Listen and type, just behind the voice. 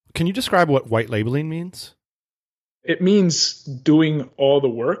can you describe what white labeling means? It means doing all the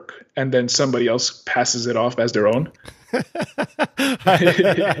work and then somebody else passes it off as their own.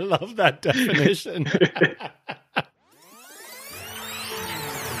 I love that definition.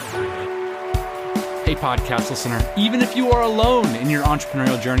 Hey, podcast listener, even if you are alone in your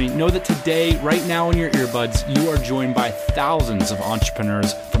entrepreneurial journey, know that today, right now in your earbuds, you are joined by thousands of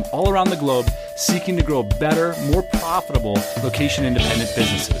entrepreneurs from all around the globe seeking to grow better, more profitable, location-independent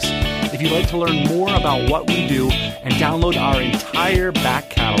businesses. If you'd like to learn more about what we do and download our entire back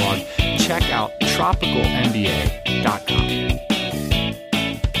catalog, check out tropicalmba.com.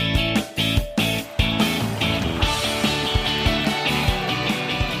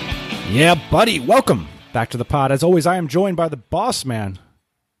 Yeah, buddy. Welcome back to the pod. As always, I am joined by the boss man.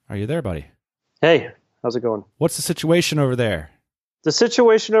 Are you there, buddy? Hey, how's it going? What's the situation over there? The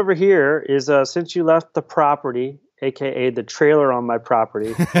situation over here is since you left the property, aka the trailer on my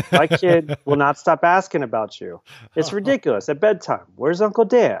property, my kid will not stop asking about you. It's ridiculous. At bedtime, where's Uncle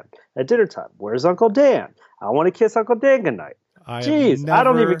Dan? At dinner time, where's Uncle Dan? I want to kiss Uncle Dan goodnight. Jeez, I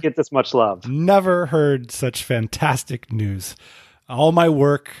don't even get this much love. Never heard such fantastic news. All my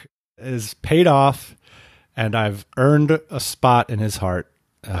work is paid off, and I've earned a spot in his heart.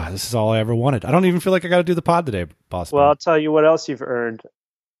 This is all I ever wanted. I don't even feel like I got to do the pod today, boss. Well, I'll tell you what else you've earned.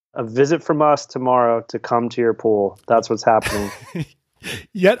 A visit from us tomorrow to come to your pool. That's what's happening.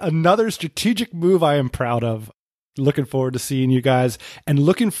 Yet another strategic move I am proud of. Looking forward to seeing you guys and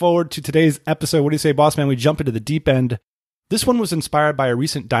looking forward to today's episode. What do you say, boss man? We jump into the deep end. This one was inspired by a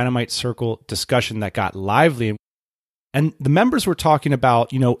recent Dynamite Circle discussion that got lively. And the members were talking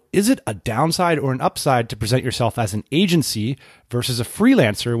about, is it a downside or an upside to present yourself as an agency versus a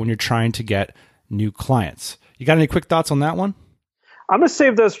freelancer when you're trying to get new clients? You got any quick thoughts on that one? I'm going to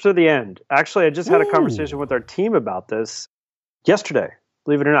save those to the end. Actually, I just had a conversation with our team about this yesterday,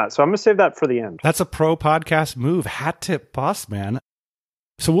 believe it or not. So I'm going to save that for the end. That's a pro podcast move. Hat tip, boss man.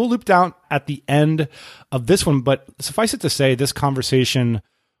 So we'll loop down at the end of this one, but suffice it to say, this conversation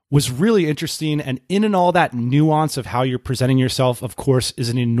was really interesting, and in all that nuance of how you're presenting yourself, of course, is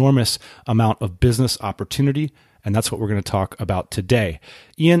an enormous amount of business opportunity, and that's what we're going to talk about today.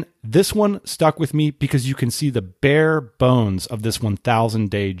 Ian, this one stuck with me because you can see the bare bones of this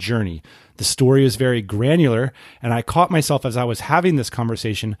 1,000-day journey. The story is very granular, and I caught myself as I was having this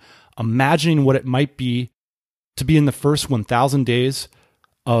conversation imagining what it might be to be in the first 1,000 days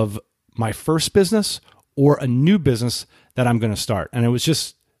of my first business or a new business that I'm going to start. And it was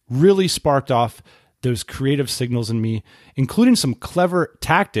just really sparked off those creative signals in me, including some clever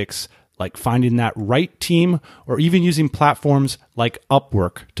tactics like finding that right team or even using platforms like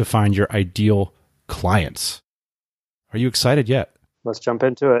Upwork to find your ideal clients. Are you excited yet? Let's jump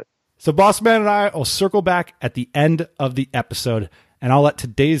into it. So Boss Man and I will circle back at the end of the episode, and I'll let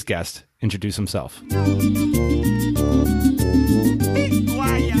today's guest introduce himself.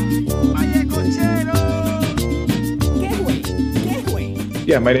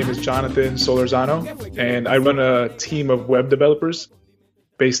 Yeah, my name is Jonathan Solorzano, and I run a team of web developers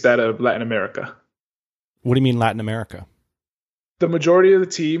based out of Latin America. What do you mean Latin America? The majority of the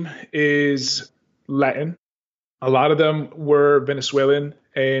team is Latin. A lot of them were Venezuelan,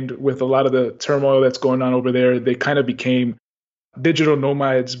 and with a lot of the turmoil that's going on over there, they kind of became digital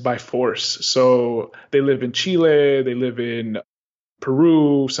nomads by force. So they live in Chile, they live in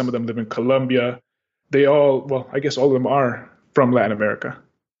Peru, some of them live in Colombia. I guess all of them are from Latin America.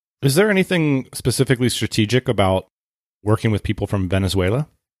 Is there anything specifically strategic about working with people from Venezuela?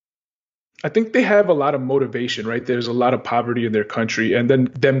 I think they have a lot of motivation, right? There's a lot of poverty in their country, and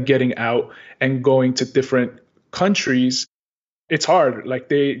then them getting out and going to different countries, it's hard.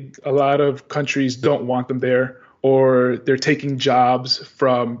 Like a lot of countries don't want them there, or they're taking jobs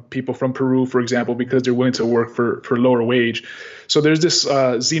from people from Peru, for example, because they're willing to work for lower wage. So there's this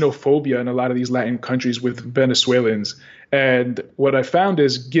xenophobia in a lot of these Latin countries with Venezuelans. And what I found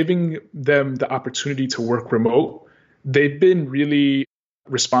is giving them the opportunity to work remote, they've been really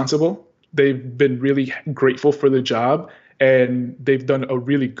responsible. They've been really grateful for the job, and they've done a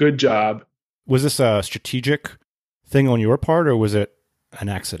really good job. Was this a strategic thing on your part, or was it an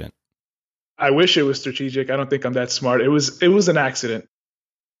accident? I wish it was strategic. I don't think I'm that smart. It was an accident.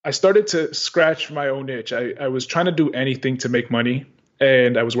 I started to scratch my own itch. I was trying to do anything to make money.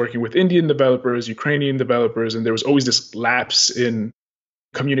 And I was working with Indian developers, Ukrainian developers, and there was always this lapse in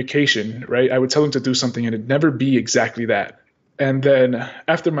communication, right? I would tell them to do something and it'd never be exactly that. And then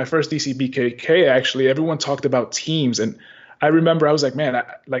after my first DCBKK, actually, everyone talked about teams. And I remember I was like, man,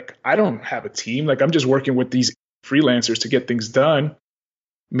 I don't have a team. Like, I'm just working with these freelancers to get things done.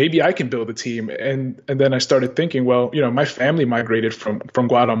 maybe I can build a team. And then I started thinking, well, my family migrated from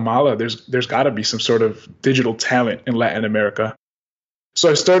Guatemala. There's got to be some sort of digital talent in Latin America. So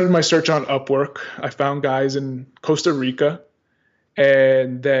I started my search on Upwork. I found guys in Costa Rica,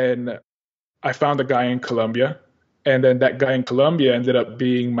 and then I found a guy in Colombia. And then that guy in Colombia ended up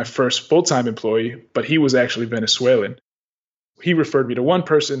being my first full-time employee, but he was actually Venezuelan. He referred me to one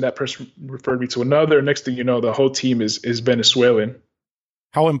person, that person referred me to another. Next thing you know, the whole team is Venezuelan.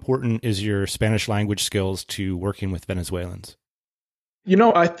 How important is your Spanish language skills to working with Venezuelans?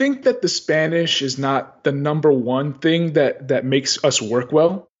 I think that the Spanish is not the number one thing that makes us work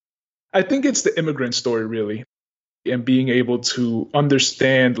well. I think it's the immigrant story, really, and being able to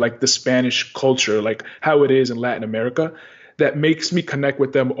understand like the Spanish culture, like how it is in Latin America, that makes me connect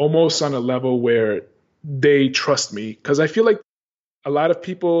with them almost on a level where they trust me. Because I feel like a lot of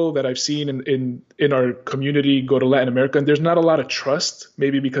people that I've seen in our community go to Latin America, and there's not a lot of trust,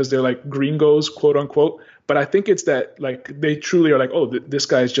 maybe because they're like gringos, quote unquote. But I think it's that like they truly are like, oh, this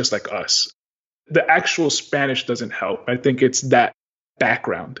guy is just like us. The actual Spanish doesn't help. I think it's that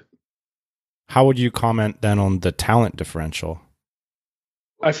background. How would you comment then on the talent differential?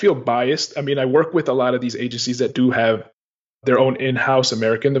 I feel biased. I mean, I work with a lot of these agencies that do have their own in-house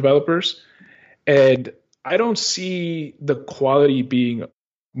American developers, and I don't see the quality being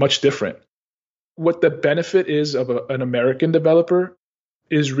much different. What the benefit is of an American developer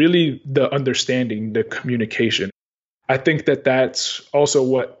is really the understanding, the communication. I think that that's also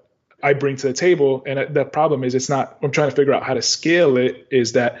what I bring to the table. And the problem is I'm trying to figure out how to scale it,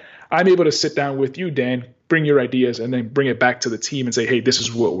 is that I'm able to sit down with you, Dan, bring your ideas, and then bring it back to the team and say, hey, this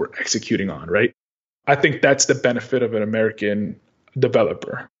is what we're executing on, right? I think that's the benefit of an American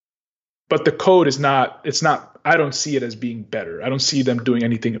developer. But the code I don't see it as being better. I don't see them doing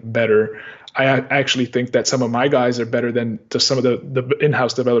anything better. I actually think that some of my guys are better than some of the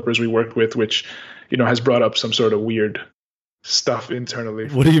in-house developers we worked with, which, has brought up some sort of weird stuff internally.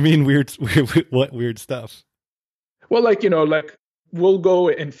 What do you mean weird? What weird stuff? Well, like we'll go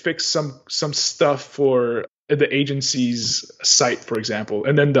and fix some stuff for the agency's site, for example.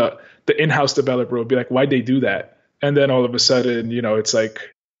 And then the in-house developer will be like, why'd they do that? And then all of a sudden,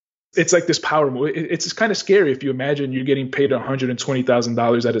 it's like this power move. It's kind of scary if you imagine you're getting paid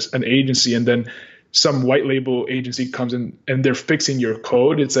 $120,000 at an agency, and then some white label agency comes in and they're fixing your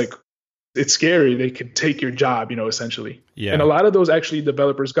code. It's like, it's scary. They could take your job, essentially. Yeah. And a lot of those actually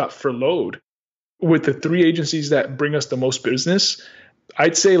developers got furloughed. With the 3 agencies that bring us the most business,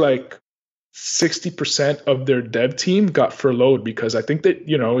 I'd say like 60% of their dev team got furloughed because I think that,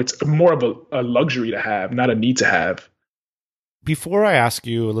 it's more of a luxury to have, not a need to have. Before I ask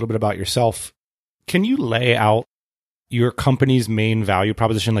you a little bit about yourself, can you lay out your company's main value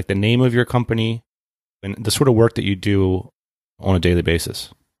proposition, like the name of your company and the sort of work that you do on a daily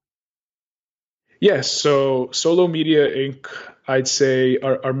basis? Yes. So Solo Media Inc., I'd say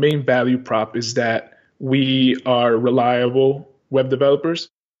our main value prop is that we are reliable web developers.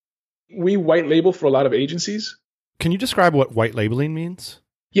 We white label for a lot of agencies. Can you describe what white labeling means?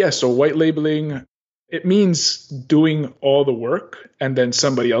 Yeah. So white labeling, it means doing all the work and then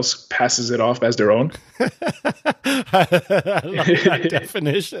somebody else passes it off as their own. I love that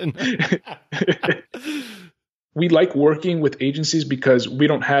definition. We like working with agencies because we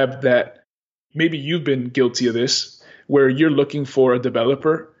don't have that. Maybe you've been guilty of this, where you're looking for a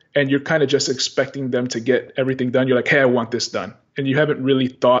developer and you're kind of just expecting them to get everything done. You're like, hey, I want this done. And you haven't really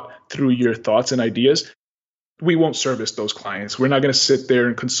thought through your thoughts and ideas. We won't service those clients. We're not going to sit there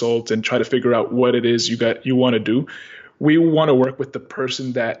and consult and try to figure out what it is you want to do. We want to work with the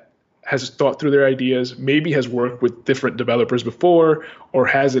person that has thought through their ideas, maybe has worked with different developers before, or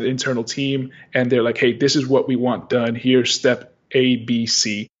has an internal team. And they're like, hey, this is what we want done. Here's step A, B,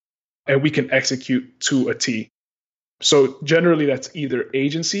 C. And we can execute to a T. So generally that's either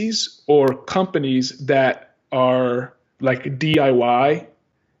agencies or companies that are like DIY.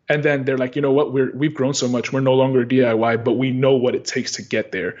 And then they're like, you know what, we've grown so much, we're no longer DIY, but we know what it takes to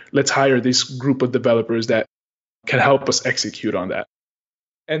get there. Let's hire this group of developers that can help us execute on that.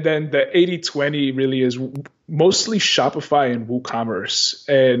 And then the 80-20 really is mostly Shopify and WooCommerce.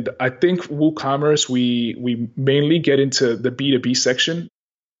 And I think WooCommerce, we mainly get into the B2B section,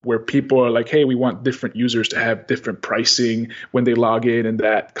 where people are like, hey, we want different users to have different pricing when they log in and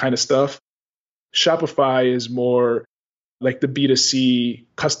that kind of stuff. Shopify is more like the B2C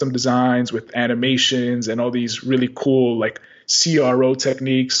custom designs with animations and all these really cool like CRO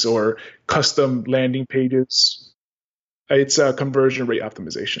techniques or custom landing pages. It's a conversion rate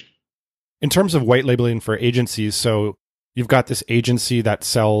optimization. In terms of white labeling for agencies, so you've got this agency that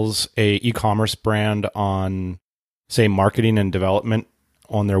sells a e-commerce brand on, say, marketing and development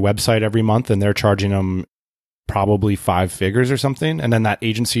on their website every month and they're charging them probably 5 figures or something. And then that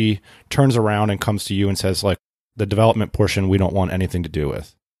agency turns around and comes to you and says, like, the development portion, we don't want anything to do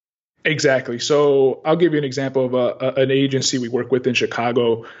with. Exactly. So I'll give you an example of an agency we work with in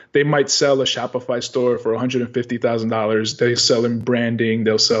Chicago. They might sell a Shopify store for $150,000. They sell them branding,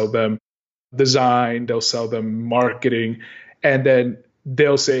 they'll sell them design, they'll sell them marketing, and then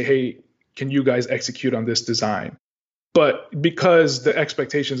they'll say, hey, can you guys execute on this design? But because the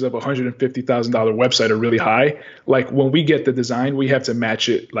expectations of a $150,000 website are really high, like when we get the design, we have to match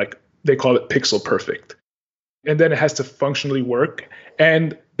it, like they call it pixel perfect. And then it has to functionally work.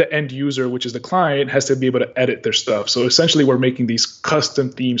 And the end user, which is the client, has to be able to edit their stuff. So essentially, we're making these custom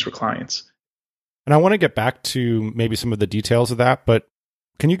themes for clients. And I want to get back to maybe some of the details of that, but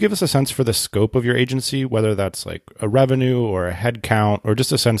can you give us a sense for the scope of your agency, whether that's like a revenue or a head count, or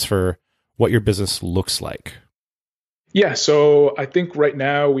just a sense for what your business looks like? Yeah, so I think right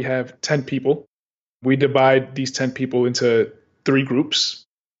now we have 10 people. We divide these 10 people into 3 groups.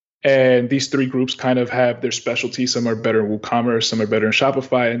 And these 3 groups kind of have their specialty. Some are better in WooCommerce, some are better in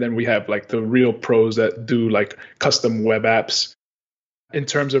Shopify. And then we have like the real pros that do like custom web apps. In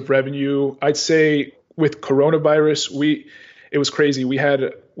terms of revenue, I'd say with coronavirus, it was crazy. We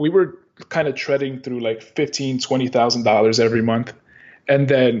were kind of treading through like $15,000, $20,000 every month. And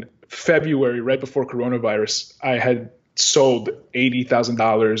then February, right before coronavirus, I had sold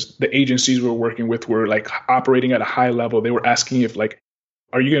 $80,000. The agencies we were working with were like operating at a high level. They were asking if like,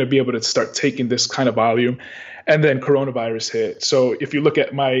 are you going to be able to start taking this kind of volume? And then coronavirus hit. So if you look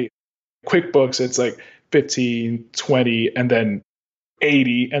at my QuickBooks, it's like 15, 20, and then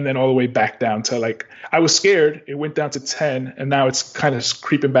 80, and then all the way back down to like, I was scared. It went down to 10, and now it's kind of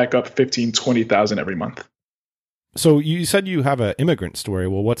creeping back up 15, 20,000 every month. So you said you have an immigrant story.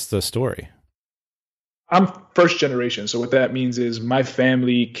 Well, what's the story? I'm first generation. So what that means is my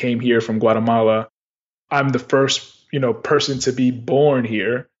family came here from Guatemala. I'm the first, person to be born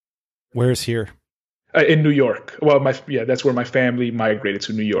here. Where's here? In New York. Well, that's where my family migrated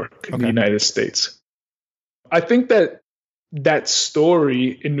to, New York, in the United States. I think that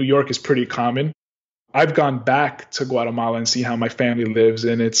story in New York is pretty common. I've gone back to Guatemala and see how my family lives,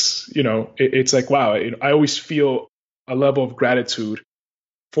 and it's like, wow, I always feel a level of gratitude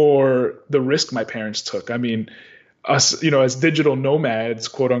for the risk my parents took. I mean, us, as digital nomads,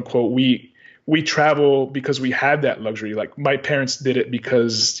 quote unquote, we travel because we had that luxury. Like my parents did it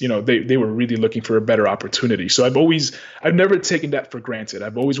because, they were really looking for a better opportunity. So I've never taken that for granted.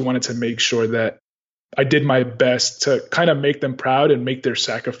 I've always wanted to make sure that I did my best to kind of make them proud and make their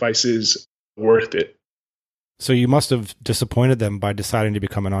sacrifices worth it. So you must have disappointed them by deciding to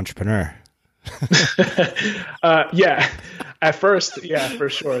become an entrepreneur. Yeah, at first, yeah, for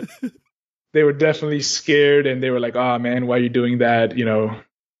sure. They were definitely scared and they were like, oh man, why are you doing that?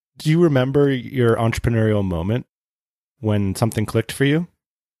 Do you remember your entrepreneurial moment when something clicked for you?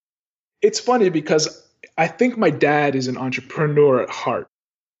 It's funny because I think my dad is an entrepreneur at heart.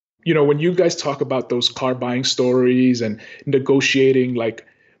 When you guys talk about those car buying stories and negotiating, like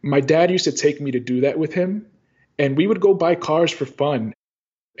my dad used to take me to do that with him, and we would go buy cars for fun.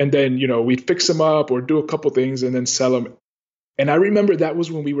 And then, we'd fix them up or do a couple things and then sell them. And I remember that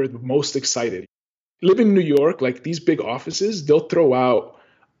was when we were the most excited. Living in New York, like these big offices, they'll throw out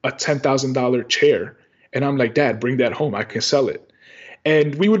a $10,000 chair. And I'm like, Dad, bring that home. I can sell it.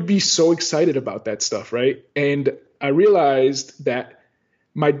 And we would be so excited about that stuff, right? And I realized that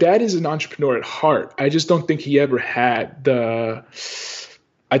my dad is an entrepreneur at heart. I just don't think he ever had the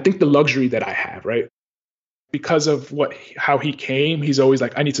luxury that I have, right? Because of how he came, he's always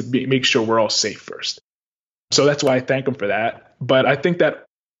like, I need to make sure we're all safe first. So that's why I thank him for that. But I think that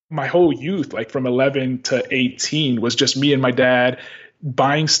my whole youth, like from 11 to 18, was just me and my dad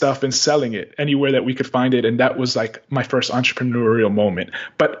buying stuff and selling it anywhere that we could find it. And that was like my first entrepreneurial moment.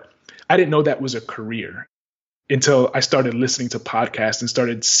 But I didn't know that was a career until I started listening to podcasts and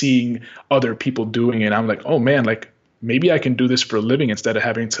started seeing other people doing it. I'm like, oh man, like maybe I can do this for a living instead of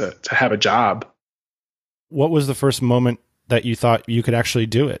having to have a job. What was the first moment that you thought you could actually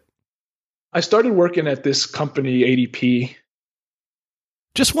do it? I started working at this company, ADP.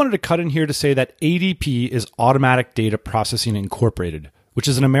 Just wanted to cut in here to say that ADP is Automatic Data Processing Incorporated, which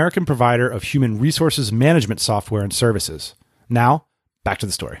is an American provider of human resources management software and services. Now, back to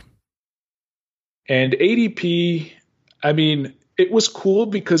the story. And ADP, I mean, it was cool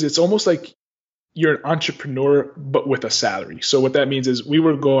because it's almost like you're an entrepreneur, but with a salary. So what that means is we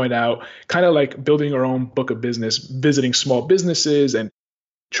were going out, kind of like building our own book of business, visiting small businesses and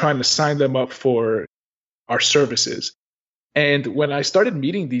trying to sign them up for our services. And when I started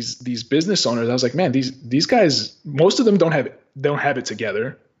meeting these business owners, I was like, man, these guys, most of them don't have it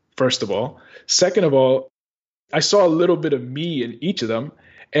together. First of all, second of all, I saw a little bit of me in each of them,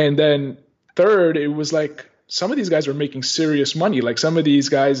 and then third, it was like some of these guys were making serious money. Like some of these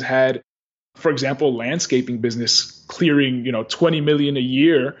guys had, for example, landscaping business clearing 20 million a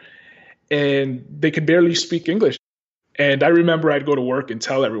year, and they could barely speak English. And I remember I'd go to work and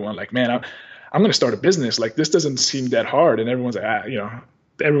tell everyone like, man, I'm going to start a business. Like this doesn't seem that hard. And everyone's like,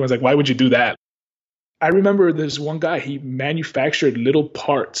 everyone's like, why would you do that? I remember there's one guy, he manufactured little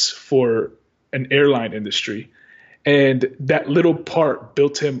parts for an airline industry. And that little part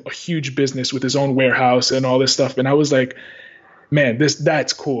built him a huge business with his own warehouse and all this stuff. And I was like, man,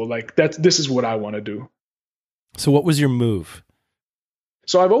 that's cool. Like this is what I want to do. So what was your move?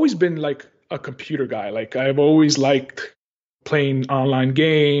 So I've always been like a computer guy. Like I've always liked playing online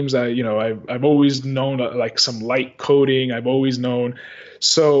games. I've always known like some light coding. I've always known.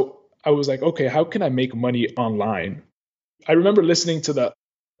 So I was like, okay, how can I make money online? I remember listening to the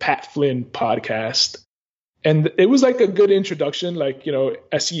Pat Flynn podcast, and it was like a good introduction, like,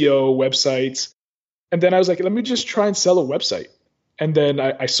 SEO, websites. And then I was like, let me just try and sell a website. And then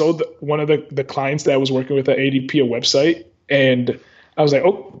I sold one of the clients that I was working with at ADP a website. And I was like,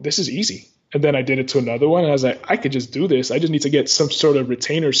 oh, this is easy. And then I did it to another one. And I was like, I could just do this. I just need to get some sort of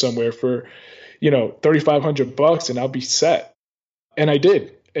retainer somewhere for, $3,500 and I'll be set. And I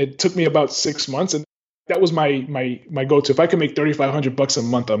did. It took me about 6 months. And that was my go-to. If I could make $3,500 a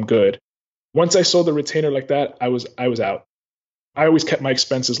month, I'm good. Once I sold the retainer like that, I was out. I always kept my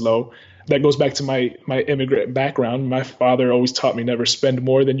expenses low. That goes back to my immigrant background. My father always taught me never spend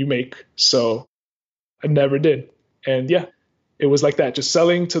more than you make. So I never did. And yeah, it was like that. Just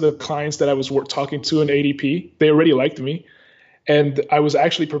selling to the clients that I was talking to in ADP. They already liked me. And I was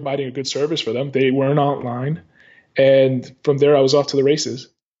actually providing a good service for them. They weren't online. And from there, I was off to the races.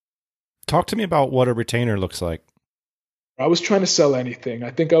 Talk to me about what a retainer looks like. I was trying to sell anything. I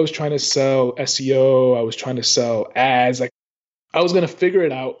think I was trying to sell SEO. I was trying to sell ads. Like I was going to figure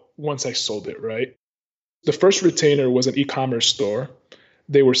it out once I sold it, right? The first retainer was an e-commerce store.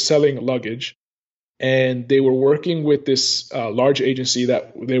 They were selling luggage, and they were working with this large agency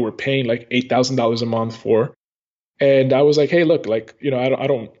that they were paying like $8,000 a month for. And I was like, hey, look, like, I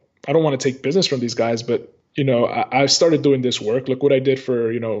don't want to take business from these guys, but I started doing this work. Look what I did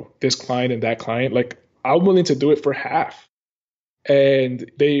for, this client and that client. Like, I'm willing to do it for half. And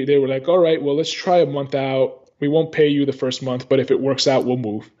they were like, all right, well, let's try a month out. We won't pay you the first month, but if it works out, we'll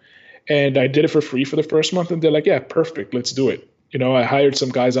move. And I did it for free for the first month. And they're like, yeah, perfect. Let's do it. I hired some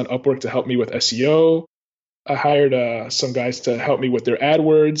guys on Upwork to help me with SEO. I hired some guys to help me with their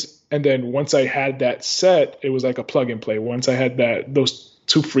AdWords. And then once I had that set, it was like a plug and play. Once I had those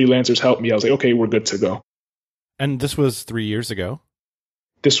two freelancers help me, I was like, okay, we're good to go. And this was 3 years ago?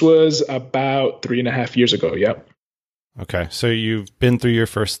 This was about 3.5 years ago. Yep. Okay. So you've been through your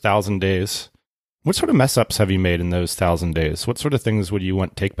first 1,000 days. What sort of mess ups have you made in those 1,000 days? What sort of things would you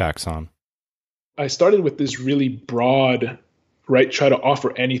want takebacks on? I started with this really broad, right? Try to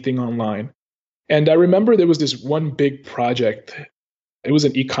offer anything online. And I remember there was this one big project. It was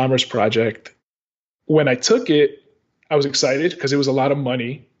an e-commerce project. When I took it, I was excited because it was a lot of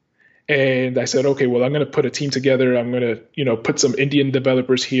money. And I said, okay, well, I'm going to put a team together. I'm going to, put some Indian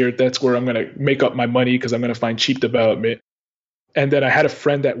developers here. That's where I'm going to make up my money because I'm going to find cheap development. And then I had a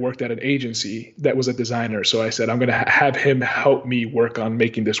friend that worked at an agency that was a designer. So I said, I'm going to have him help me work on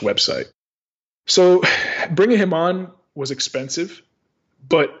making this website. So bringing him on was expensive,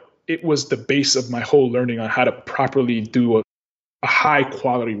 but it was the base of my whole learning on how to properly do a high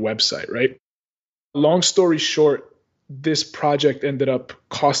quality website, right? Long story short, this project ended up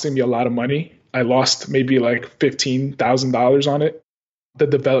costing me a lot of money. I lost maybe like $15,000 on it. The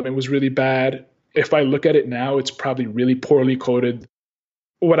development was really bad. If I look at it now, it's probably really poorly coded.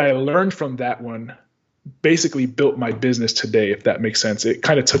 What I learned from that one basically built my business today, if that makes sense. It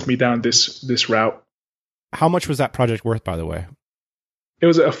kind of took me down this route. How much was that project worth, by the way? It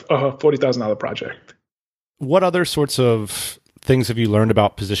was a $40,000 project. What other sorts of things have you learned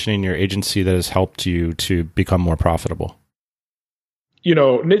about positioning your agency that has helped you to become more profitable?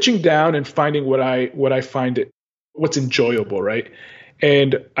 Niching down and finding what I find what's enjoyable, right?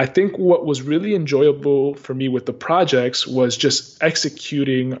 And I think what was really enjoyable for me with the projects was just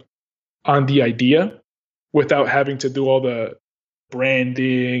executing on the idea without having to do all the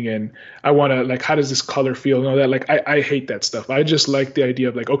branding and I want to like, how does this color feel and all that? Like, I hate that stuff. I just like the idea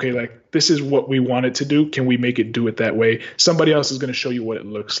of like, okay, like this is what we want it to do. Can we make it do it that way? Somebody else is going to show you what it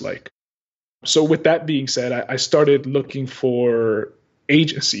looks like. So with that being said, I started looking for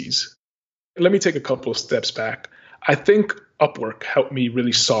agencies. Let me take a couple of steps back. I think Upwork helped me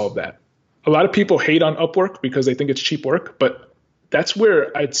really solve that. A lot of people hate on Upwork because they think it's cheap work, but that's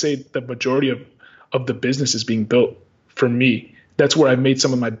where I'd say the majority of the business is being built for me. That's where I've made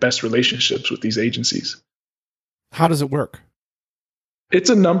some of my best relationships with these agencies. How does it work? It's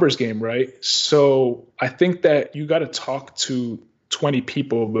a numbers game, right? So I think that you got to talk to 20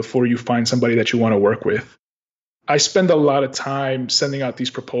 people before you find somebody that you want to work with. I spend a lot of time sending out these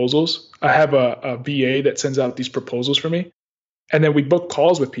proposals. I have a VA that sends out these proposals for me. And then we book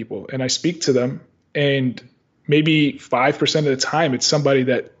calls with people and I speak to them. And maybe 5% of the time, it's somebody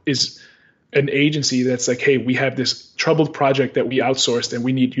that is an agency that's like, hey, we have this troubled project that we outsourced and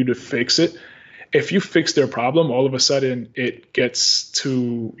we need you to fix it. If you fix their problem, all of a sudden it gets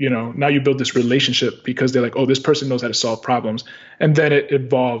to, now you build this relationship because they're like, oh, this person knows how to solve problems. And then it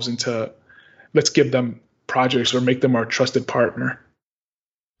evolves into, let's give them projects or make them our trusted partner.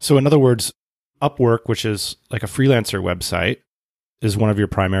 So in other words, Upwork, which is like a freelancer website, is one of your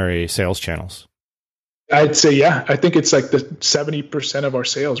primary sales channels. I'd say, yeah. I think it's like the 70% of our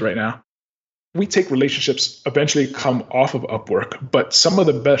sales right now. We take relationships eventually come off of Upwork, but some of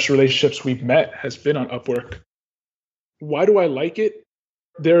the best relationships we've met has been on Upwork. Why do I like it?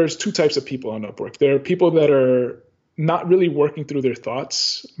 There's two types of people on Upwork. There are people that are not really working through their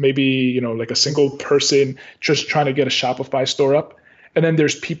thoughts, maybe, like a single person just trying to get a Shopify store up. And then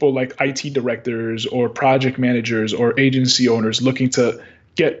there's people like IT directors or project managers or agency owners looking to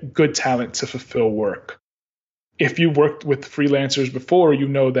get good talent to fulfill work. If you worked with freelancers before, you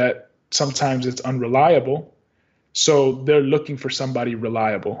know that sometimes it's unreliable. So they're looking for somebody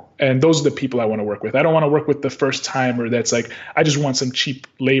reliable. And those are the people I want to work with. I don't want to work with the first timer that's like, I just want some cheap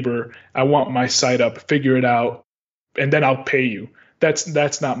labor. I want my site up, figure it out, and then I'll pay you.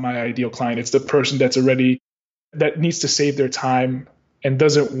 That's not my ideal client. It's the person that needs to save their time and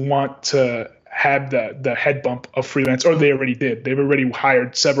doesn't want to have the head bump of freelance, or they already did. They've already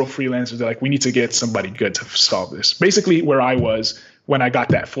hired several freelancers. They're like, we need to get somebody good to solve this. Basically where I was when I got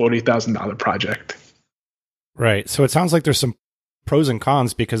that $40,000 project. Right. So it sounds like there's some pros and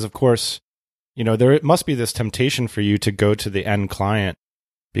cons because, of course, there must be this temptation for you to go to the end client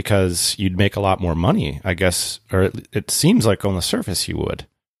because you'd make a lot more money, I guess, or it seems like on the surface you would.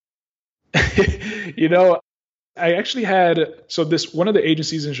 I actually had, one of the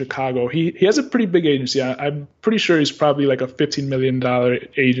agencies in Chicago, he has a pretty big agency. I'm pretty sure he's probably like a $15 million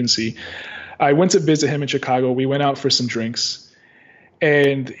agency. I went to visit him in Chicago. We went out for some drinks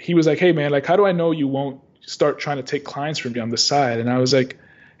and he was like, hey man, like, how do I know you won't start trying to take clients from me on the side? And I was like,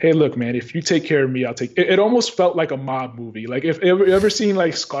 hey, look, man, if you take care of me, I'll take it. It almost felt like a mob movie. Like if you ever seen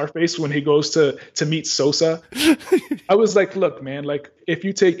like Scarface when he goes to meet Sosa, I was like, look, man, like if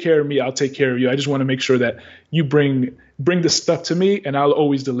you take care of me, I'll take care of you. I just want to make sure that you bring the stuff to me and I'll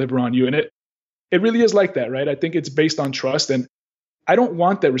always deliver on you. And it really is like that, right? I think it's based on trust. And I don't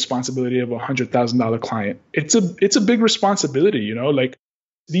want that responsibility of a $100,000 client. It's a big responsibility, like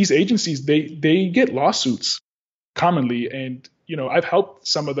these agencies, they get lawsuits commonly. And I've helped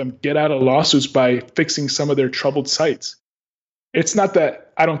some of them get out of lawsuits by fixing some of their troubled sites. It's not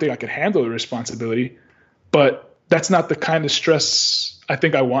that I don't think I could handle the responsibility, but that's not the kind of stress I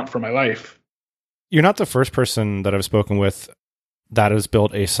think I want for my life. You're not the first person that I've spoken with that has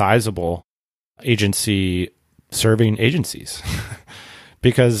built a sizable agency serving agencies.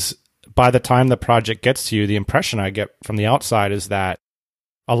 Because by the time the project gets to you, the impression I get from the outside is that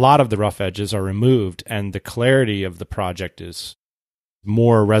a lot of the rough edges are removed and the clarity of the project is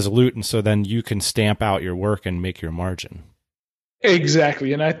more resolute. And so then you can stamp out your work and make your margin.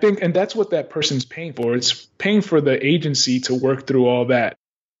 Exactly. And I think, and that's what that person's paying for. It's paying for the agency to work through all that.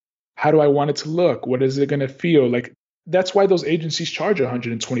 How do I want it to look? What is it going to feel like? That's why those agencies charge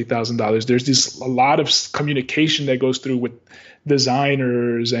 $120,000. There's a lot of communication that goes through with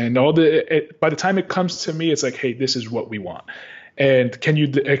designers and by the time it comes to me, it's like, hey, this is what we want. And can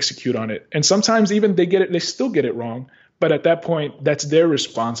you execute on it? And sometimes even they still get it wrong. But at that point, that's their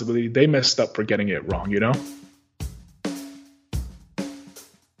responsibility. They messed up for getting it wrong,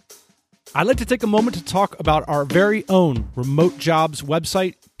 I'd like to take a moment to talk about our very own remote jobs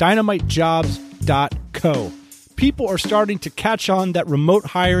website, dynamitejobs.co. People are starting to catch on that remote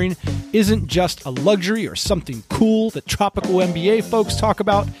hiring isn't just a luxury or something cool that tropical MBA folks talk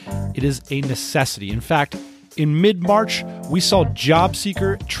about. It is a necessity. In fact, in mid-March, we saw job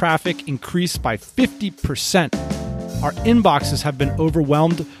seeker traffic increase by 50%. Our inboxes have been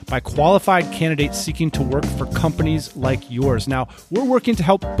overwhelmed by qualified candidates seeking to work for companies like yours. Now, we're working to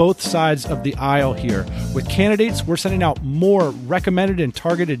help both sides of the aisle here. With candidates, we're sending out more recommended and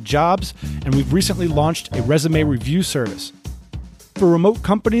targeted jobs, and we've recently launched a resume review service. For remote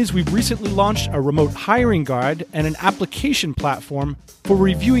companies, we've recently launched a remote hiring guide and an application platform for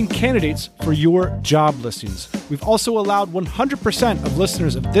reviewing candidates for your job listings. We've also allowed 100% of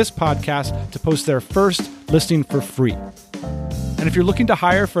listeners of this podcast to post their first listing for free. And if you're looking to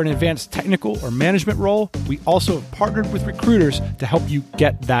hire for an advanced technical or management role, we also have partnered with recruiters to help you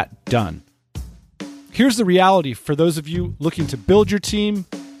get that done. Here's the reality for those of you looking to build your team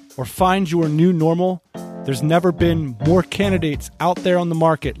or find your new normal. There's never been more candidates out there on the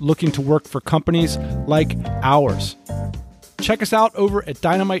market looking to work for companies like ours. Check us out over at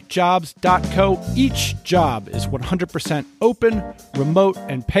dynamitejobs.co. Each job is 100% open, remote,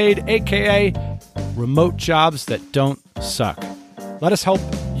 and paid, aka remote jobs that don't suck. Let us help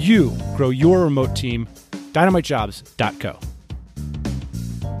you grow your remote team. dynamitejobs.co.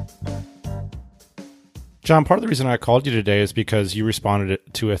 John, part of the reason I called you today is because you responded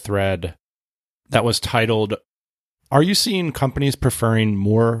to a thread that was titled, "Are you seeing companies preferring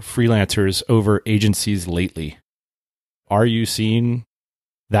more freelancers over agencies lately?" Are you seeing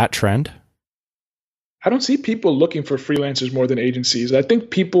that trend? I don't see people looking for freelancers more than agencies. I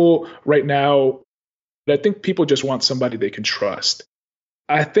think people just want somebody they can trust.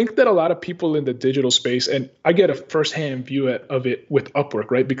 I think that a lot of people in the digital space, and I get a firsthand view of it with Upwork,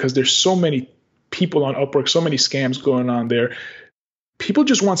 right? Because there's so many people on Upwork, so many scams going on there. People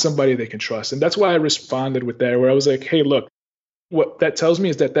just want somebody they can trust. And that's why I responded with that, where I was like, hey, look, what that tells me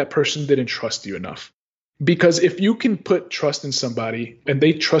is that person didn't trust you enough. Because if you can put trust in somebody and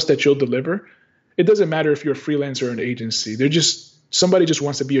they trust that you'll deliver, it doesn't matter if you're a freelancer or an agency. Somebody just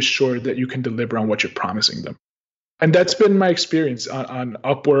wants to be assured that you can deliver on what you're promising them. And that's been my experience on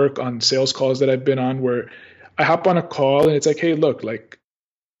Upwork, on sales calls that I've been on, where I hop on a call and it's like, hey, look, like,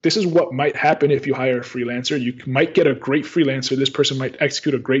 this is what might happen if you hire a freelancer. You might get a great freelancer. This person might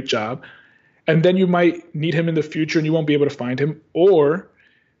execute a great job. And then you might need him in the future and you won't be able to find him. Or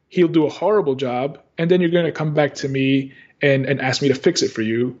he'll do a horrible job. And then you're going to come back to me and ask me to fix it for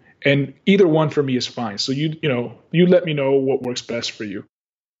you. And either one for me is fine. So you let me know what works best for you.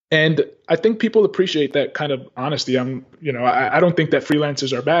 And I think people appreciate that kind of honesty. I don't think that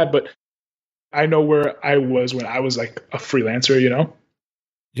freelancers are bad, but I know where I was when I was like a freelancer,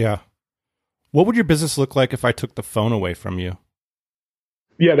 Yeah. What would your business look like if I took the phone away from you?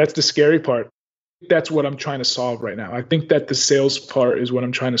 Yeah, that's the scary part. That's what I'm trying to solve right now. I think that the sales part is what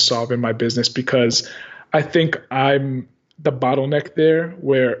I'm trying to solve in my business, because I think I'm the bottleneck there,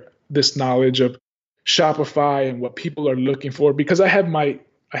 where this knowledge of Shopify and what people are looking for, because I have my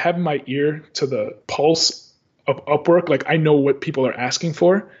ear to the pulse of Upwork. Like, I know what people are asking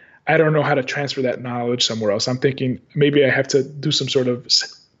for. I don't know how to transfer that knowledge somewhere else. I'm thinking maybe I have to do some sort of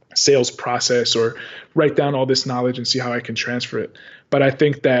sales process or write down all this knowledge and see how I can transfer it. But I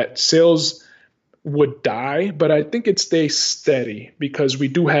think that sales would die, but I think it stays steady because we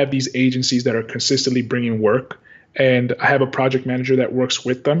do have these agencies that are consistently bringing work, and I have a project manager that works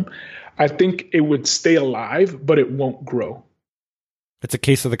with them. I think it would stay alive, but it won't grow. It's a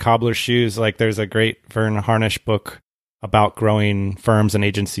case of the cobbler's shoes. Like, there's a great Vern Harnish book about growing firms and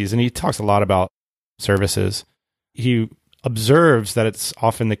agencies, and he talks a lot about services. He observes that it's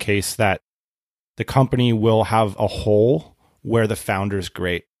often the case that the company will have a hole where the founder's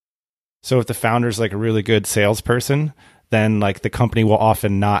great. So if the founder's like a really good salesperson, then like the company will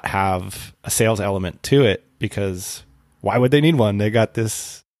often not have a sales element to it, because why would they need one? They got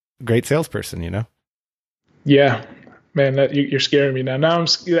this great salesperson, Yeah, man, you're scaring me now.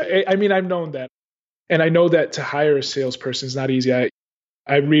 I've known that. And I know that to hire a salesperson is not easy.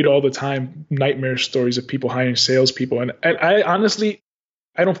 I read all the time nightmare stories of people hiring salespeople. And I honestly,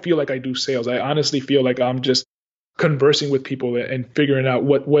 I don't feel like I do sales. I honestly feel like I'm just conversing with people and figuring out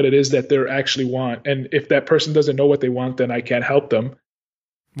what it is that they actually want. And if that person doesn't know what they want, then I can't help them.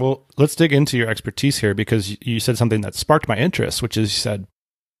 Well, let's dig into your expertise here, because you said something that sparked my interest, which is you said,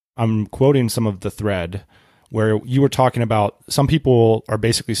 I'm quoting some of the thread where you were talking about some people are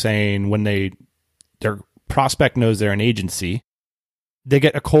basically saying when their prospect knows they're an agency, they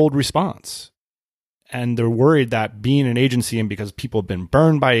get a cold response. And they're worried that being an agency, and because people have been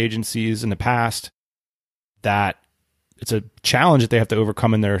burned by agencies in the past, that it's a challenge that they have to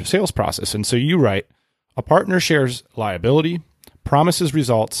overcome in their sales process. And so you write, a partner shares liability, promises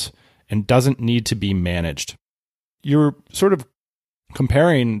results, and doesn't need to be managed. You're sort of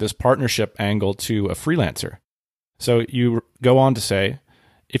comparing this partnership angle to a freelancer. So you go on to say,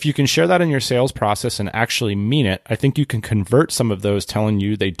 if you can share that in your sales process and actually mean it, I think you can convert some of those telling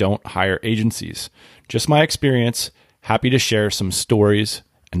you they don't hire agencies. Just my experience, happy to share some stories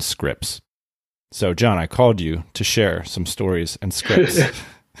and scripts. So, John, I called you to share some stories and scripts.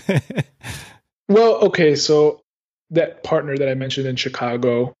 Well, okay, so that partner that I mentioned in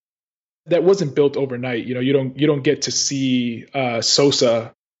Chicago, that wasn't built overnight. You don't get to see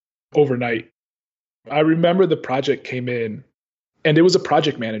Sosa overnight. I remember the project came in and it was a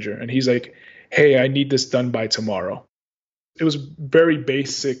project manager and he's like, hey, I need this done by tomorrow. It was very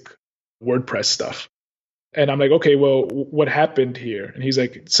basic WordPress stuff. And I'm like, okay, well, what happened here? And he's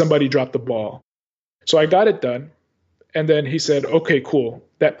like, somebody dropped the ball. So I got it done. And then he said, okay, cool.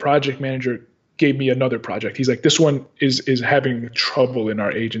 That project manager gave me another project. He's like, this one is having trouble in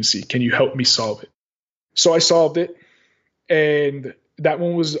our agency. Can you help me solve it? So I solved it. And that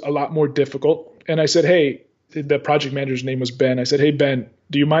one was a lot more difficult. And I said, hey, the project manager's name was Ben. I said, hey, Ben,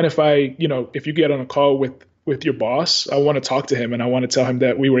 do you mind if if you get on a call with your boss? I want to talk to him and I want to tell him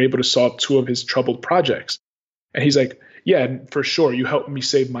that we were able to solve 2 of his troubled projects. And he's like, yeah, for sure. You helped me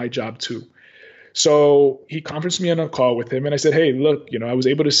save my job too. So he conferenced me on a call with him and I said, hey, look, I was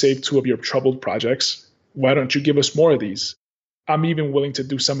able to save 2 of your troubled projects. Why don't you give us more of these? I'm even willing to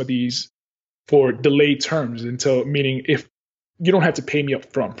do some of these for delayed terms meaning if you don't have to pay me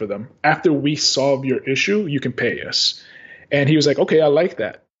up front for them. After we solve your issue, you can pay us. And he was like, okay, I like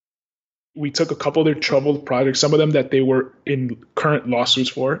that. We took a couple of their troubled projects, some of them that they were in current lawsuits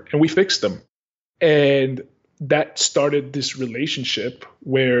for, and we fixed them. And that started this relationship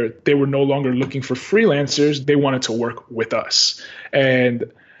where they were no longer looking for freelancers. They wanted to work with us.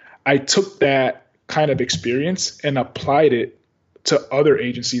 And I took that kind of experience and applied it to other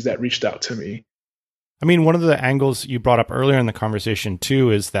agencies that reached out to me. I mean, one of the angles you brought up earlier in the conversation too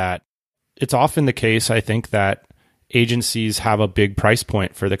is that it's often the case, I think, that agencies have a big price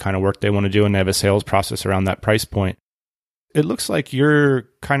point for the kind of work they want to do and they have a sales process around that price point. It looks like you're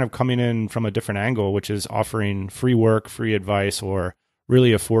kind of coming in from a different angle, which is offering free work, free advice, or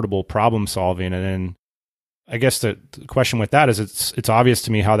really affordable problem solving. And then I guess the question with that is it's obvious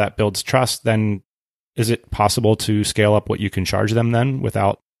to me how that builds trust. Then is it possible to scale up what you can charge them then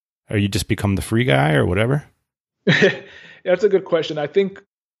or you just become the free guy or whatever? That's a good question. I think,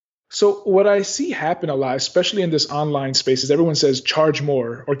 so what I see happen a lot, especially in this online space, is everyone says charge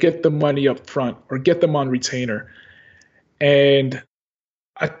more or get the money up front or get them on retainer. And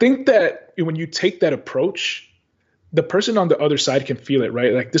I think that when you take that approach, the person on the other side can feel it,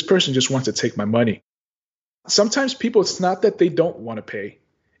 right? Like this person just wants to take my money. Sometimes people, it's not that they don't want to pay.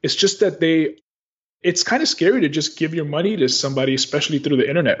 It's just that it's kind of scary to just give your money to somebody, especially through the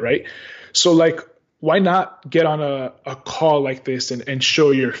internet, right? So like, why not get on a call like this and show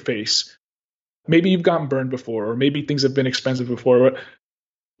your face? Maybe you've gotten burned before, or maybe things have been expensive before.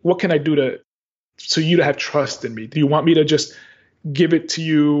 What can I do so you to have trust in me? Do you want me to just give it to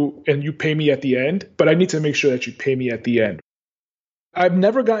you and you pay me at the end? But I need to make sure that you pay me at the end. I've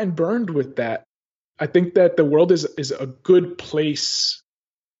never gotten burned with that. I think that the world is a good place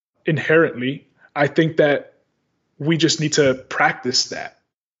inherently. I think that we just need to practice that.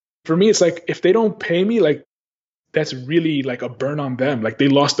 For me, it's like, if they don't pay me, like that's really like a burn on them. Like they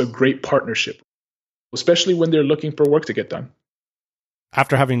lost a great partnership, especially when they're looking for work to get done.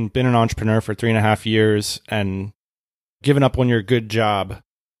 After having been an entrepreneur for 3.5 years and given up on your good job,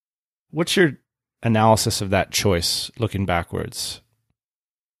 what's your analysis of that choice looking backwards?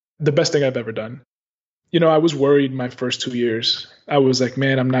 The best thing I've ever done. I was worried my first 2 years. I was like,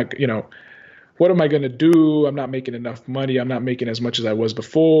 man, I'm not, what am I going to do? I'm not making enough money. I'm not making as much as I was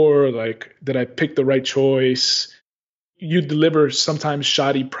before. Like, did I pick the right choice? You deliver sometimes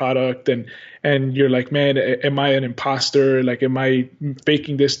shoddy product and you're like, man, am I an imposter? Like, am I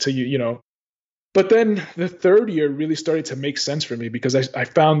faking this to you, But then the third year really started to make sense for me because I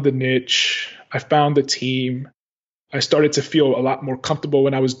found the niche. I found the team. I started to feel a lot more comfortable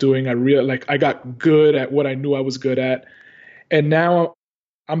when I was doing. I got good at what I knew I was good at. And now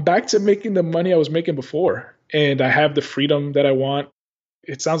I'm back to making the money I was making before. And I have the freedom that I want.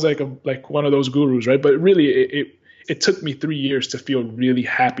 It sounds like one of those gurus, right? But really, it took me 3 years to feel really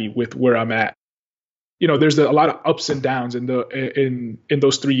happy with where I'm at. There's a lot of ups and downs in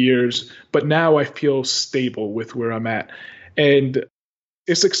those 3 years, but now I feel stable with where I'm at. And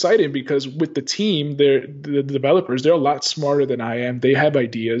it's exciting because with the team, the developers, they're a lot smarter than I am. They have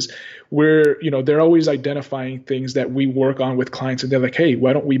ideas where, they're always identifying things that we work on with clients. And they're like, hey,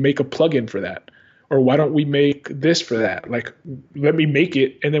 why don't we make a plugin for that? Or why don't we make this for that? Like, let me make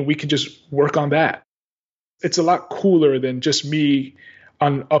it and then we can just work on that. It's a lot cooler than just me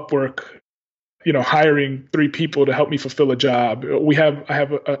on Upwork, hiring 3 people to help me fulfill a job. I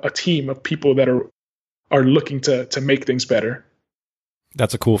have a team of people that are looking to make things better.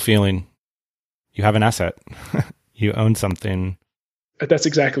 That's a cool feeling. You have an asset. You own something. That's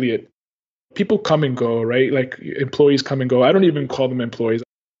exactly it. People come and go, right? Like employees come and go. I don't even call them employees.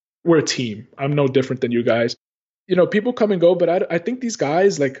 We're a team. I'm no different than you guys. people come and go, but I think these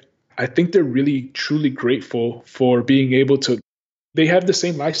guys, like, I think they're really, truly grateful for being able to, they have the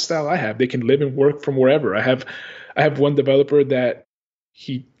same lifestyle I have. They can live and work from wherever. I have one developer that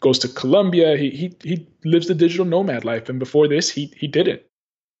he goes to Colombia. He lives the digital nomad life. And before this, he didn't.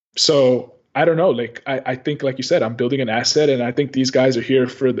 So I don't know. Like, I think, like you said, I'm building an asset, and I think these guys are here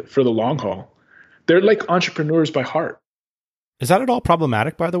for the long haul. They're like entrepreneurs by heart. Is that at all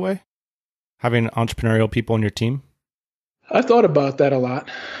problematic, by the way? Having entrepreneurial people on your team? I thought about that a lot.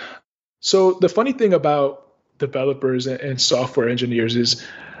 So the funny thing about developers and software engineers is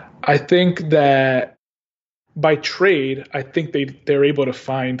I think that by trade, I think they're able to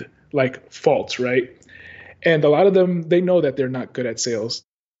find like faults, right? And a lot of them, they know that they're not good at sales.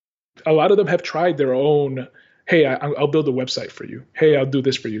 A lot of them have tried their own, hey, I'll build a website for you. Hey, I'll do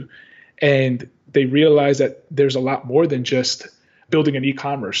this for you. And they realize that there's a lot more than just building an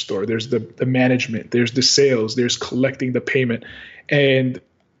e-commerce store. There's the management, there's the sales, there's collecting the payment. And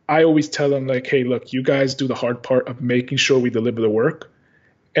I always tell them, like, hey, look, you guys do the hard part of making sure we deliver the work,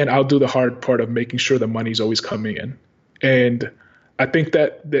 and I'll do the hard part of making sure the money's always coming in. And I think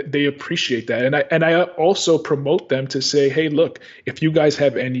that they appreciate that. And I also promote them to say, hey, look, if you guys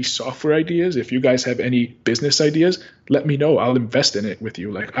have any software ideas, if you guys have any business ideas, let me know. I'll invest in it with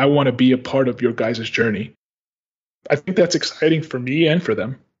you. Like, I want to be a part of your guys' journey. I think that's exciting for me and for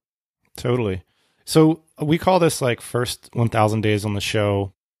them. Totally. So we call this like first 1,000 days on the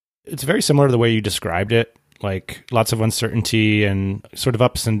show. It's very similar to the way you described it, like lots of uncertainty and sort of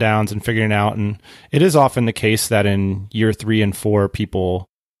ups and downs and figuring out. And it is often the case that in year 3 and 4, people,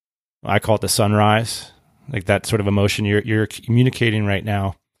 I call it the sunrise, like that sort of emotion you're communicating right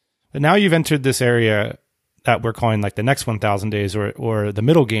now. But now you've entered this area that we're calling like the next 1,000 days or the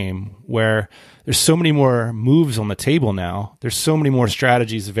middle game, where there's so many more moves on the table now. There's so many more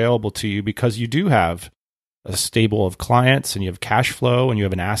strategies available to you because you do have a stable of clients and you have cash flow and you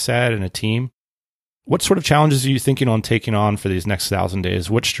have an asset and a team. What sort of challenges are you thinking on taking on for these next 1,000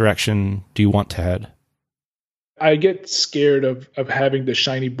 days? Which direction do you want to head? I get scared of having the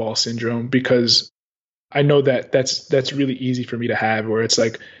shiny ball syndrome, because I know that that's really easy for me to have, where it's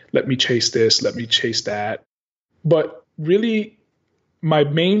like, let me chase this, let me chase that. But really, my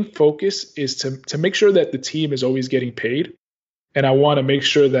main focus is to make sure that the team is always getting paid. And I want to make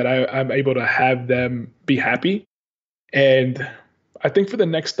sure that I'm able to have them be happy. And I think for the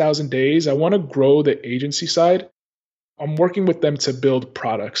next 1,000 days, I want to grow the agency side. I'm working with them to build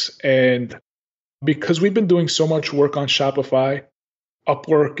products. And because we've been doing so much work on Shopify,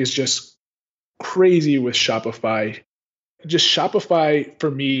 Upwork is just crazy with Shopify. Just Shopify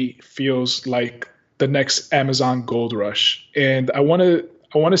for me feels like the next Amazon gold rush. And I want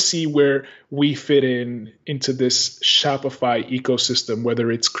to see where we fit into this Shopify ecosystem,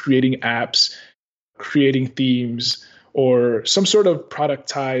 whether it's creating apps, creating themes, or some sort of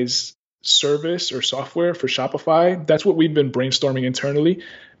productized service or software for Shopify. That's what we've been brainstorming internally,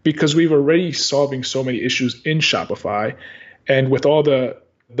 because we've already solving so many issues in Shopify. And with all the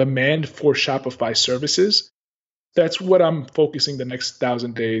demand for Shopify services, that's what I'm focusing the next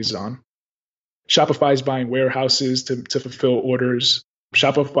 1,000 days on. Shopify is buying warehouses to fulfill orders.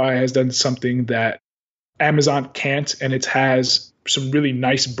 Shopify has done something that Amazon can't, and it has some really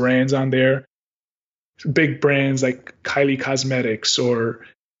nice brands on there. Big brands like Kylie Cosmetics or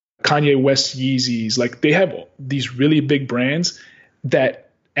Kanye West Yeezys. Like, they have these really big brands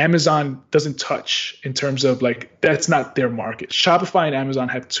that Amazon doesn't touch in terms of, like, that's not their market. Shopify and Amazon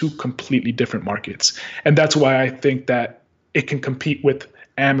have 2 completely different markets. And that's why I think that it can compete with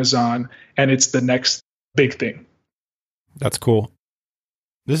Amazon, and it's the next big thing. That's cool.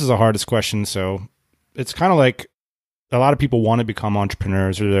 This is the hardest question. So it's kind of like a lot of people want to become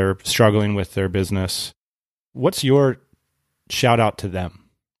entrepreneurs, or they're struggling with their business. What's your shout out to them?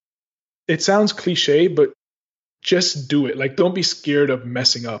 It sounds cliche, but just do it. Like, don't be scared of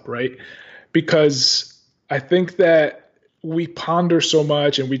messing up, right? Because I think that we ponder so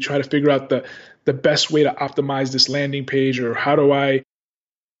much and we try to figure out the best way to optimize this landing page, or how do I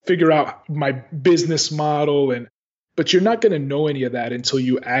figure out my business model. But you're not going to know any of that until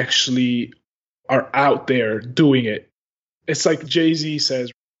you actually are out there doing it. It's like Jay-Z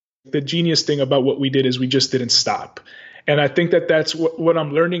says, the genius thing about what we did is we just didn't stop. And I think that that's what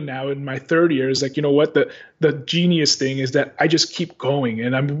I'm learning now in my 3rd year is, like, you know what, the genius thing is that I just keep going,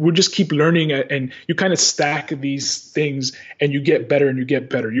 and we'll just keep learning, and you kind of stack these things and you get better and you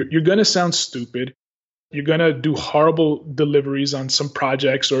get better. You're going to sound stupid. You're going to do horrible deliveries on some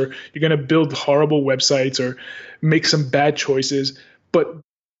projects, or you're going to build horrible websites or make some bad choices. But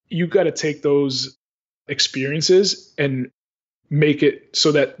you got to take those experiences and make it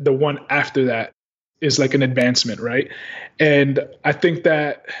so that the one after that is like an advancement, right? And I think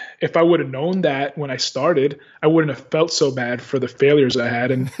that if I would have known that when I started, I wouldn't have felt so bad for the failures I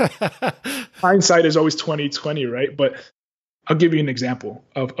had. And hindsight is always 20/20, right? But I'll give you an example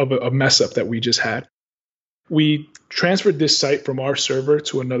of a mess up that we just had. We transferred this site from our server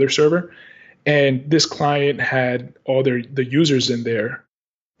to another server, and this client had all the users in there.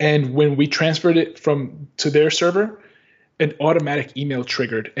 And when we transferred it to their server, an automatic email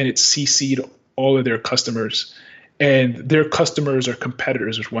triggered, and it CC'd all of their customers. And their customers are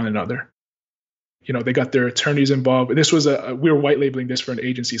competitors with one another. You know, they got their attorneys involved. This was we were white labeling this for an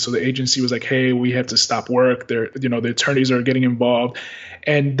agency. So the agency was like, hey, we have to stop work. The attorneys are getting involved.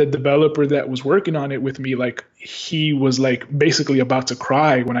 And the developer that was working on it with me, like, he was like basically about to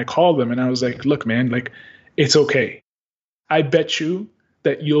cry when I called him. And I was like, look, man, like, it's okay. I bet you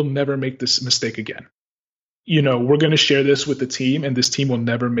that you'll never make this mistake again. You know, we're going to share this with the team, and this team will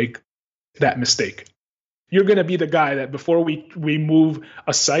never make that mistake. You're going to be the guy that before we move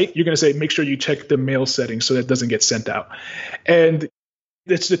a site, you're going to say, make sure you check the mail settings so that it doesn't get sent out. And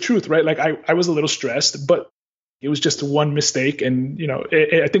it's the truth, right? Like I was a little stressed, but it was just one mistake. And, you know,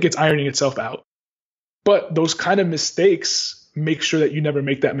 I think it's ironing itself out. But those kind of mistakes make sure that you never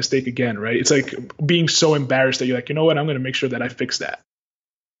make that mistake again, right? It's like being so embarrassed that you're like, you know what, I'm going to make sure that I fix that.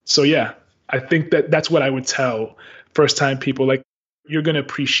 So yeah, I think that's what I would tell first time people, like, you're going to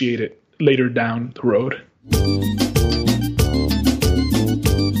appreciate it later down the road.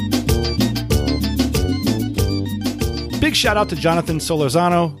 Big shout out to Jonathan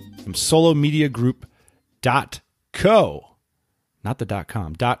Solorzano from solomediagroup.co. Not the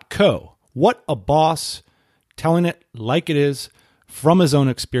 .com, .co. What a boss, telling it like it is from his own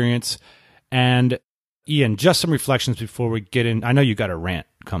experience. And Ian, just some reflections before we get in. I know you got a rant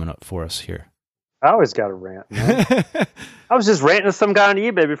coming up for us here. I always got a rant, man. I was just ranting to some guy on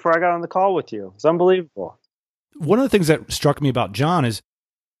eBay before I got on the call with you. It's unbelievable. One of the things that struck me about John is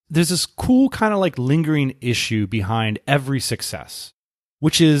there's this cool kind of like lingering issue behind every success,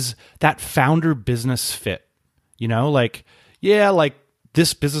 which is that founder business fit. You know, like, yeah, like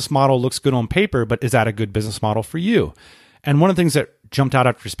this business model looks good on paper, but is that a good business model for you? And one of the things that jumped out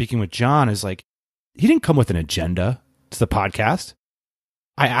after speaking with John is like, he didn't come with an agenda to the podcast.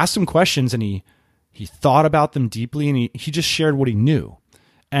 I asked him questions and he thought about them deeply, and he just shared what he knew.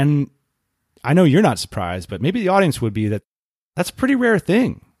 And I know you're not surprised, but maybe the audience would be. That's a pretty rare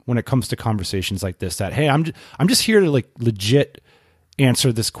thing when it comes to conversations like this, that, hey, I'm just here to like legit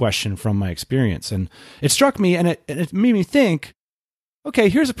answer this question from my experience. And it struck me, and it made me think, okay,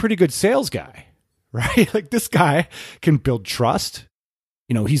 here's a pretty good sales guy, right? Like, this guy can build trust.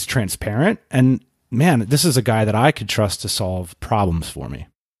 You know, he's transparent, and man, this is a guy that I could trust to solve problems for me.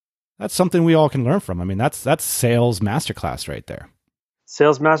 That's something we all can learn from. I mean, that's sales masterclass right there.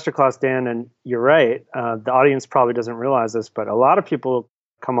 Sales masterclass, Dan, and you're right. The audience probably doesn't realize this, but a lot of people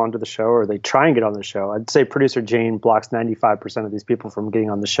come onto the show, or they try and get on the show. I'd say producer Jane blocks 95% of these people from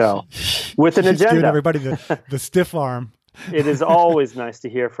getting on the show with an agenda. Giving everybody the stiff arm. It is always nice to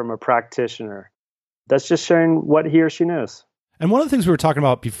hear from a practitioner that's just sharing what he or she knows. And one of the things we were talking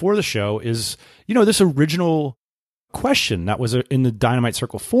about before the show is, you know, this original question that was in the Dynamite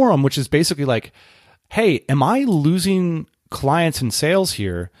Circle forum, which is basically like, hey, am I losing clients and sales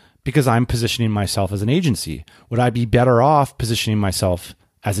here because I'm positioning myself as an agency? Would I be better off positioning myself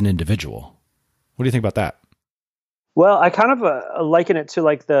as an individual? What do you think about that? Well, I kind of liken it to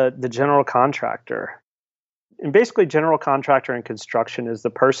like the general contractor. And basically, general contractor in construction is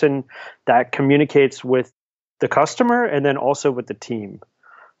the person that communicates with the customer and then also with the team.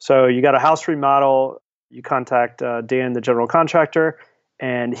 So you got a house remodel, you contact Dan, the general contractor,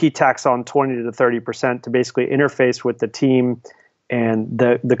 and he tacks on 20 to 30% to basically interface with the team and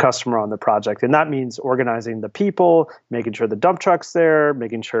the customer on the project. And that means organizing the people, making sure the dump truck's there,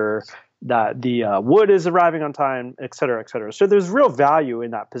 making sure that the wood is arriving on time, et cetera, et cetera. So there's real value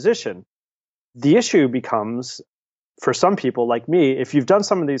in that position. The issue becomes, for some people like me, if you've done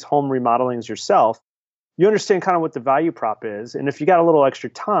some of these home remodelings yourself, you understand kind of what the value prop is. And if you got a little extra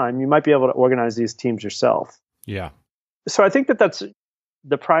time, you might be able to organize these teams yourself. Yeah. So I think that's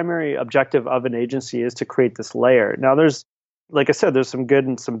the primary objective of an agency, is to create this layer. Now, there's, like I said, there's some good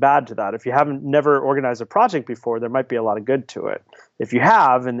and some bad to that. If you haven't never organized a project before, there might be a lot of good to it. If you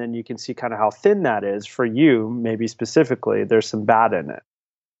have, and then you can see kind of how thin that is for you, maybe specifically, there's some bad in it.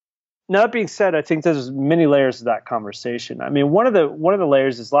 Now, that being said, I think there's many layers to that conversation. I mean, one of the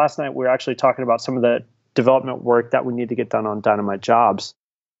layers is last night we were actually talking about some of the development work that we need to get done on Dynamite Jobs.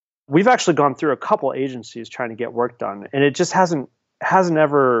 We've actually gone through a couple agencies trying to get work done, and it just hasn't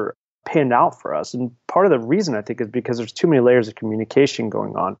ever panned out for us. And part of the reason, I think, is because there's too many layers of communication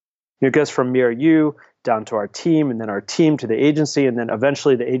going on. It goes from me or you down to our team, and then our team to the agency, and then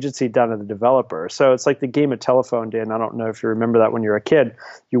eventually the agency down to the developer. So it's like the game of telephone, Dan. I don't know if you remember that when you were a kid.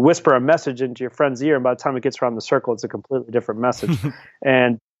 You whisper a message into your friend's ear, and by the time it gets around the circle, it's a completely different message.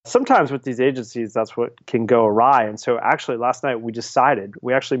 And sometimes with these agencies, that's what can go awry. And so actually last night we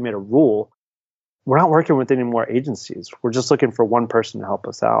actually made a rule. We're not working with any more agencies. We're just looking for one person to help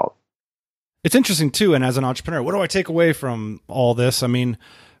us out. It's interesting too. And as an entrepreneur, what do I take away from all this? I mean,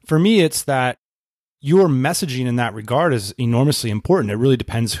 for me, it's that your messaging in that regard is enormously important. It really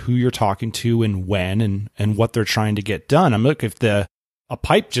depends who you're talking to and when and what they're trying to get done. I'm look, if a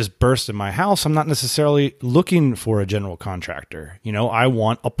pipe just burst in my house, I'm not necessarily looking for a general contractor. I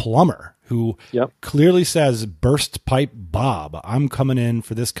want a plumber who clearly says burst pipe Bob. I'm coming in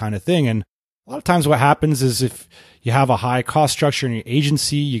for this kind of thing. And a lot of times what happens is if you have a high cost structure in your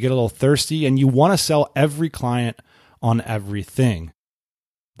agency, you get a little thirsty and you want to sell every client on everything.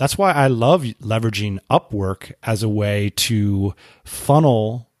 That's why I love leveraging Upwork as a way to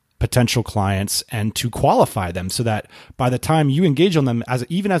funnel potential clients and to qualify them so that by the time you engage on them,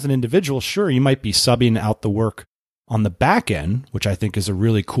 even as an individual, sure, you might be subbing out the work on the back end, which I think is a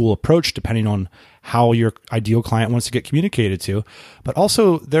really cool approach depending on how your ideal client wants to get communicated to. But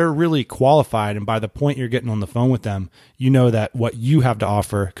also they're really qualified. And by the point you're getting on the phone with them, you know that what you have to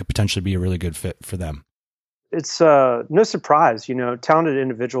offer could potentially be a really good fit for them. It's no surprise, talented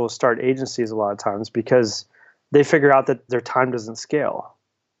individuals start agencies a lot of times because they figure out that their time doesn't scale,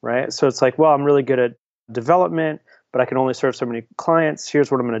 right? So it's like, well, I'm really good at development, but I can only serve so many clients.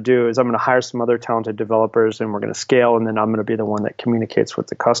 Here's what I'm going to do is I'm going to hire some other talented developers and we're going to scale, and then I'm going to be the one that communicates with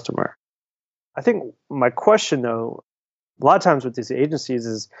the customer. I think my question, though, a lot of times with these agencies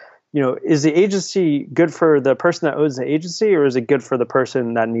is, is the agency good for the person that owns the agency, or is it good for the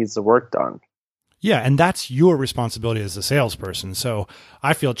person that needs the work done? Yeah, and that's your responsibility as a salesperson. So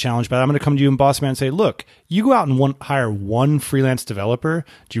I feel challenged by that. I'm going to come to you and Boss Man and say, look, you go out and hire one freelance developer.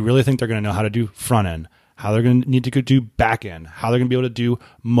 Do you really think they're going to know how to do front end, how they're going to need to do back end, how they're going to be able to do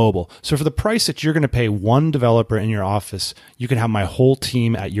mobile? So for the price that you're going to pay one developer in your office, you can have my whole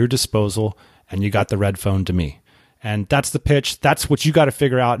team at your disposal, and you got the red phone to me. And that's the pitch. That's what you got to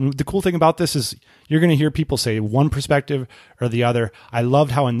figure out. And the cool thing about this is you're going to hear people say one perspective or the other. I loved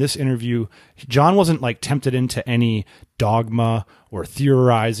how in this interview, John wasn't like tempted into any dogma or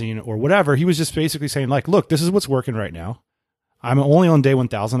theorizing or whatever. He was just basically saying like, look, this is what's working right now. I'm only on day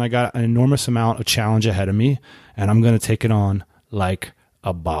 1000. I got an enormous amount of challenge ahead of me, and I'm going to take it on like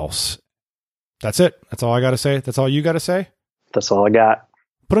a boss. That's it. That's all I got to say. That's all you got to say. That's all I got.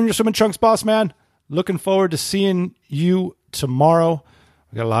 Put on your swimming trunks, Boss Man. Looking forward to seeing you tomorrow.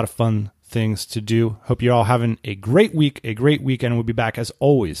 We got a lot of fun things to do. Hope you're all having a great week, a great weekend. We'll be back as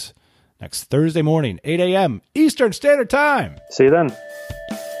always next Thursday morning, 8 a.m. Eastern Standard Time. See you then.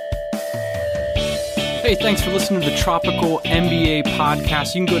 Hey, thanks for listening to the Tropical MBA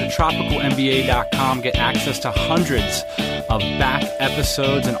podcast. You can go to tropicalmba.com, get access to hundreds of back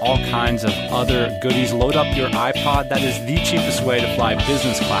episodes and all kinds of other goodies. Load up your iPod. That is the cheapest way to fly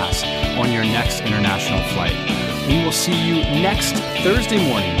business class on your next international flight. We will see you next Thursday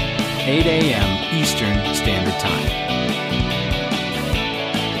morning, 8 a.m. Eastern Standard Time.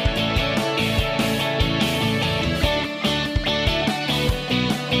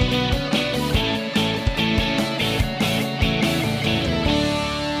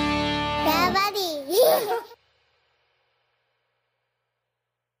 Yeah, buddy.